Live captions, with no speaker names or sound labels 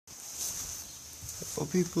Oh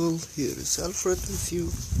people, here is Alfred with you.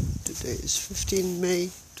 Today is 15 May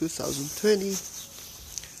 2020.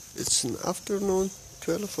 It's an afternoon,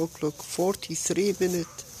 12 o'clock 43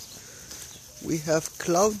 minutes. We have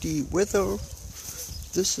cloudy weather.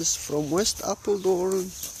 This is from West Appledorn,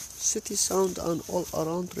 City Sound and all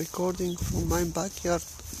around recording from my backyard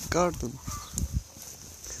garden.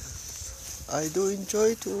 I do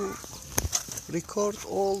enjoy to record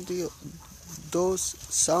all those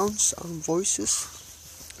sounds and voices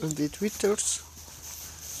and the twitters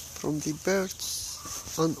from the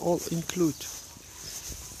birds and all include.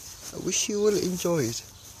 I wish you will enjoy it.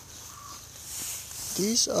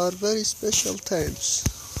 These are very special times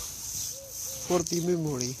for the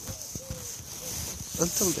memory.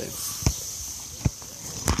 Until then.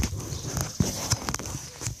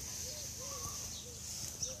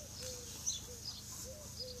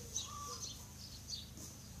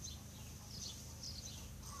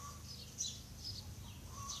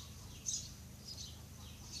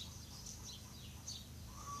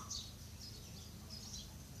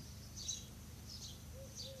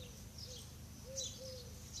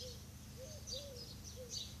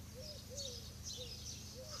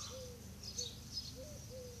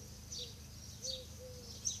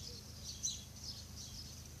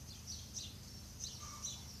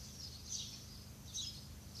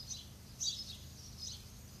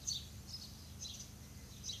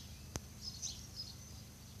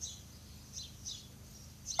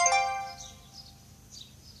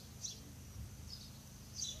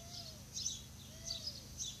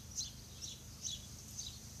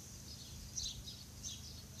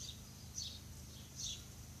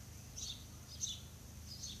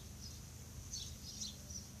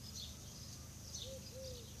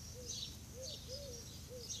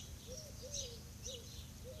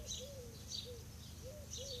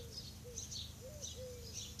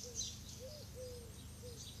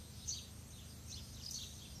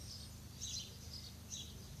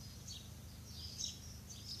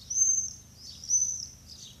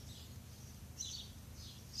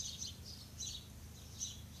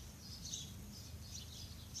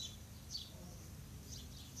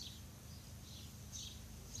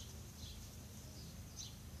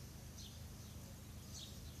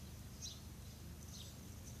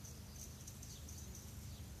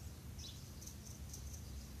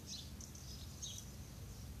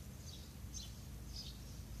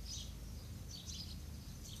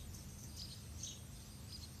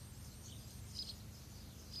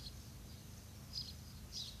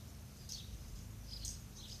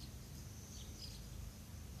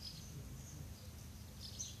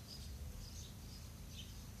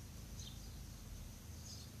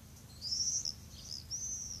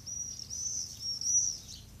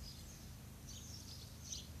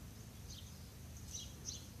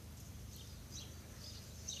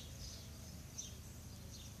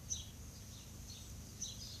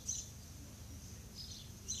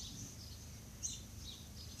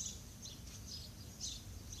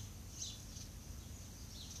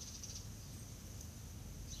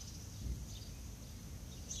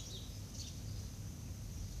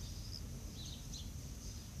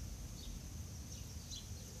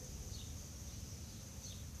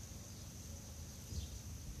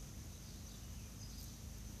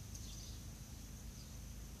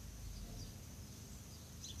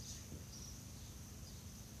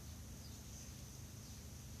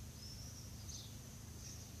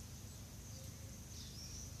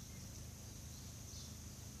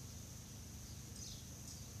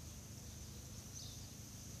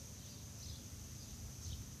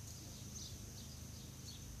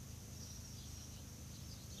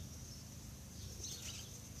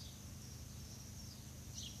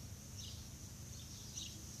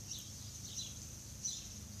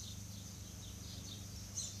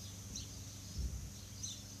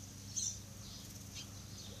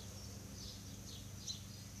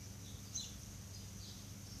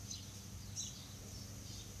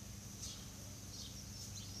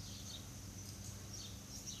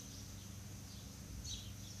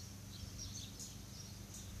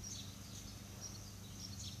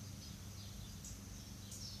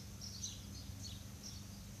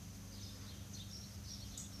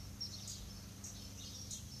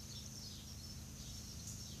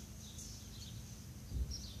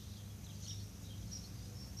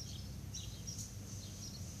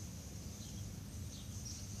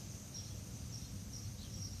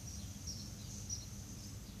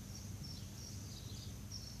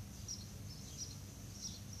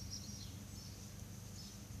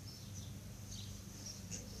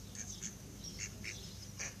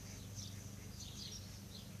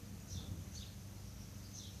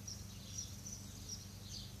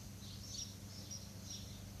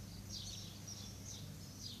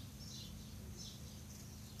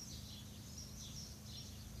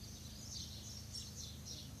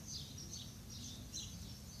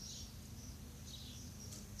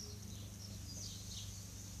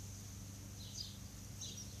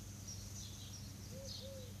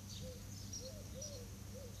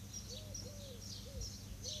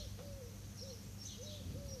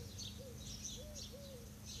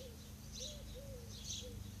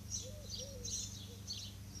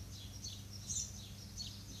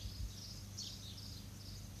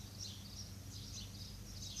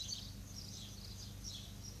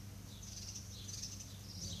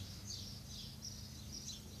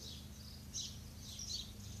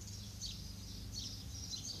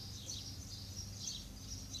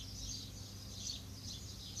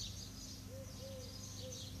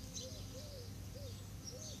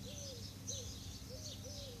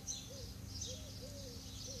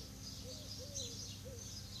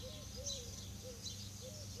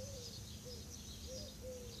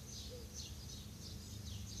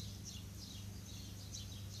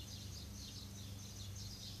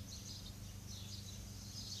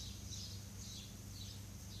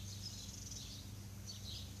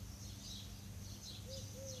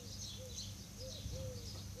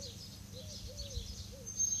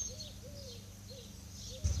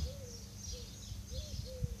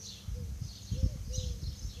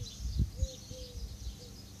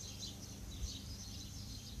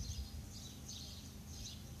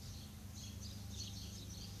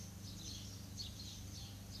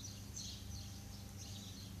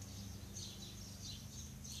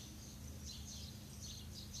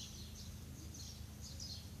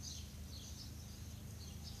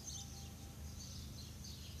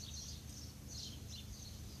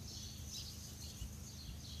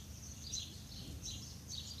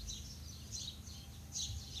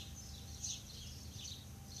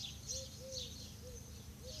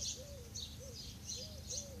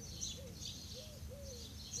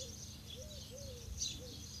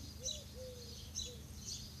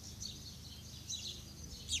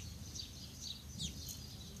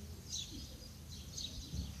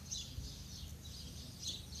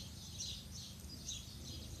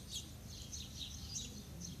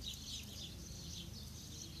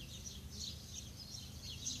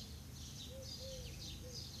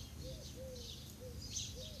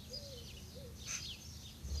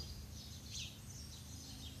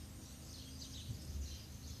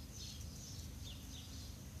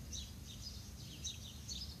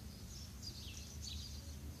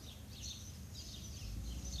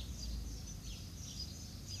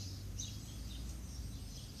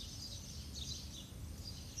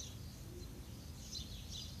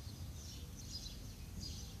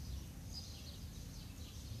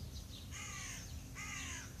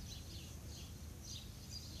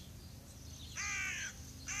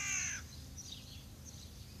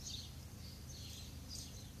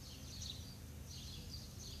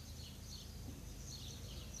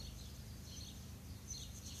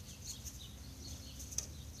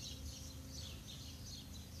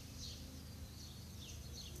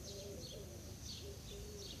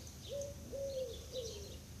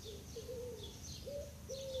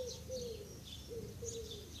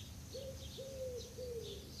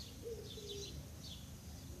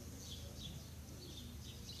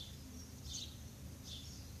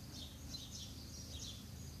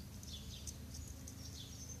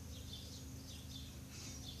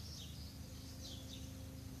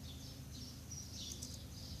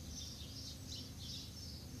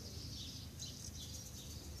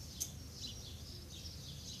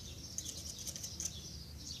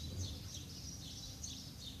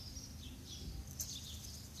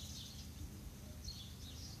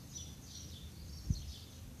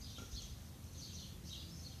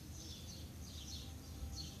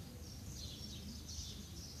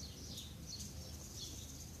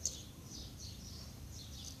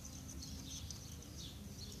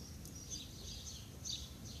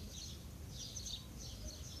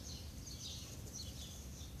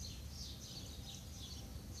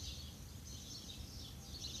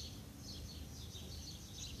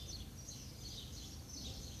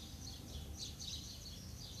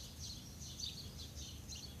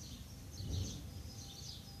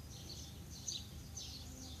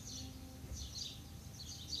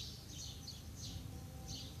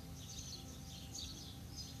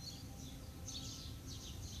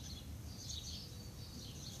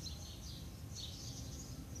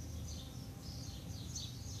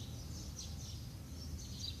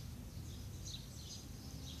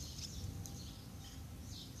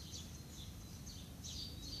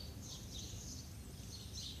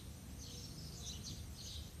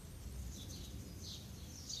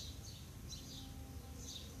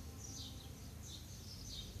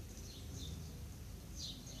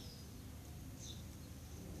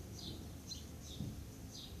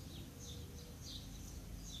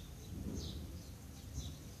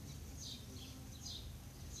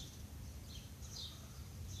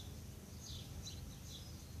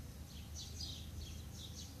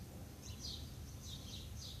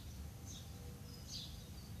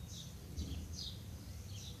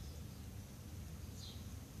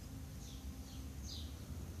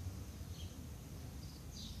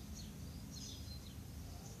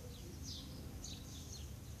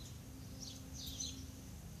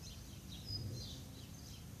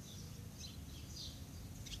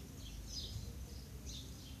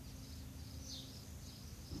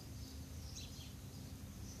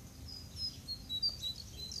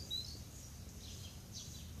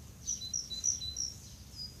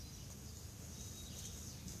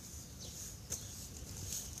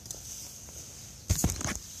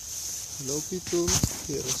 Hello people,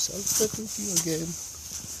 here is Alfred with you again.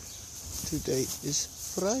 Today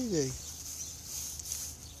is Friday,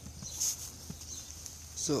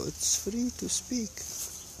 so it's free to speak.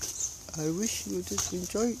 I wish you just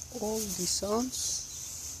enjoy all the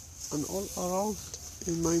sounds and all around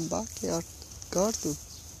in my backyard garden.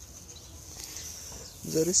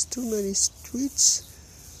 There is too many tweets,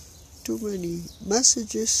 too many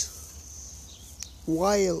messages.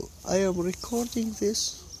 While I am recording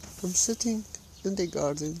this, I'm sitting in the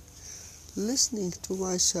garden, listening to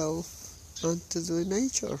myself and to the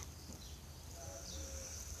nature.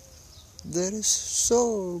 There is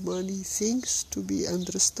so many things to be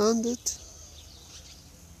understood,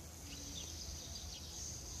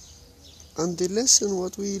 and the lesson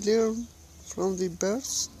what we learn from the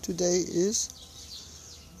birds today is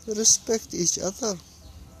respect each other.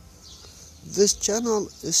 This channel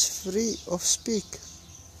is free of speak.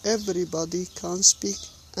 Everybody can speak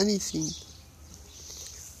anything,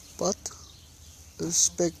 but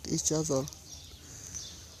respect each other.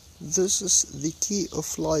 This is the key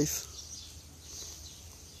of life.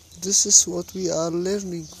 This is what we are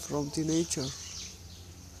learning from the nature.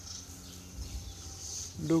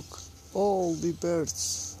 Look, all the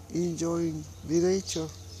birds enjoying the nature,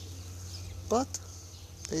 but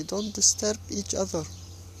they don't disturb each other.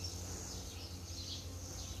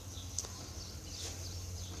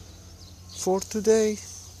 For today,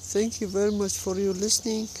 thank you very much for your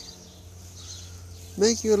listening.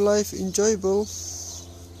 Make your life enjoyable.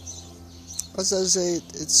 As I said,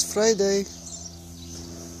 it's Friday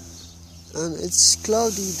and it's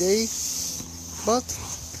cloudy day, but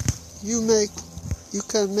you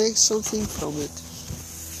can make something from it.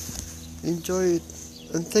 Enjoy it,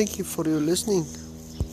 and thank you for your listening.